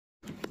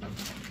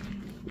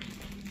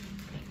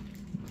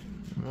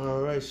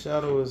All right,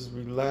 Shadow is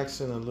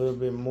relaxing a little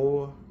bit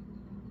more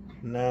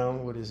now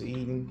with his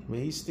eating, but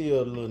he's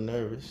still a little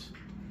nervous.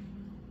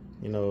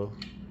 You know,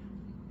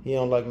 he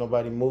don't like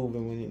nobody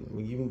moving.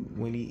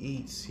 When he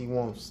eats, he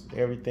wants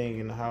everything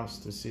in the house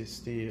to sit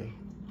still.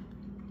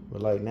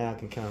 But like now, I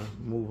can kind of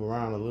move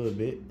around a little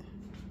bit.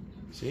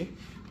 See,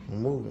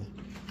 I'm moving.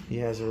 He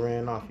hasn't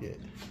ran off yet.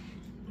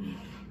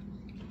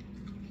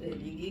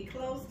 If you get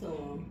close to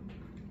him.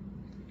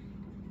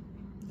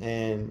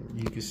 And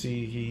you can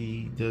see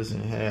he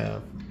doesn't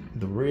have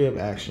the rib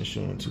action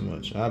showing too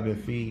much. I've been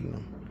feeding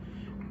him.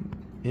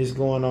 It's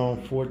going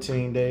on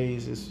 14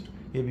 days.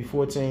 It'll be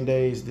 14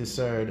 days this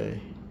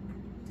Saturday.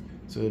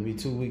 So it'll be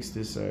 2 weeks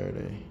this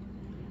Saturday.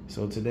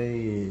 So today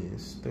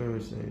is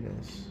Thursday.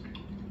 That's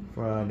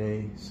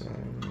Friday,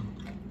 Saturday.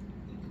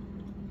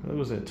 What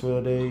was that,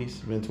 12 days?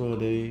 It's been 12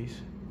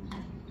 days.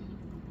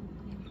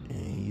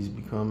 And he's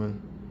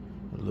becoming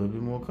a little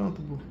bit more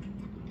comfortable.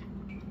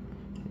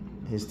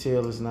 His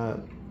tail is not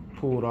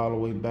pulled all the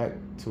way back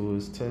to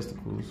his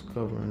testicles,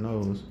 covering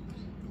those.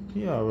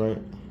 He all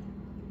right.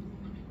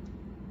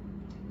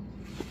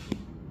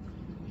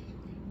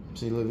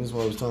 See, look, this is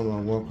what I was talking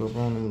about. Walk up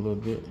on him a little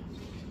bit.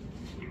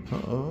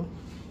 Uh-oh.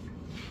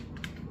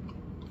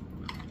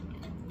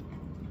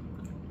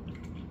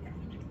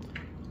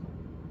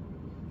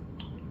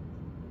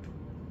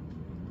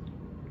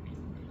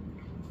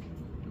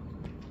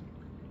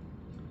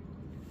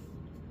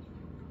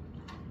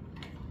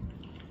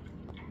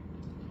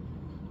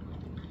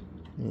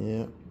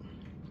 Yeah.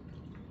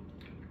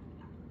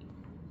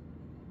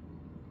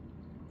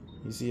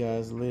 You see how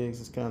his legs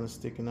is kind of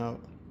sticking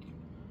out?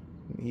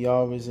 He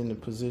always in the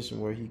position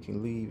where he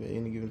can leave at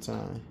any given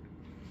time.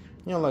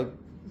 You don't like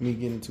me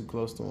getting too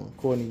close to him.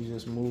 Courtney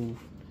just moved.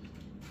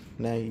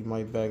 Now he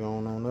might back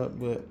on up,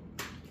 but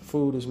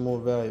food is more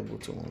valuable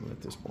to him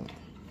at this point.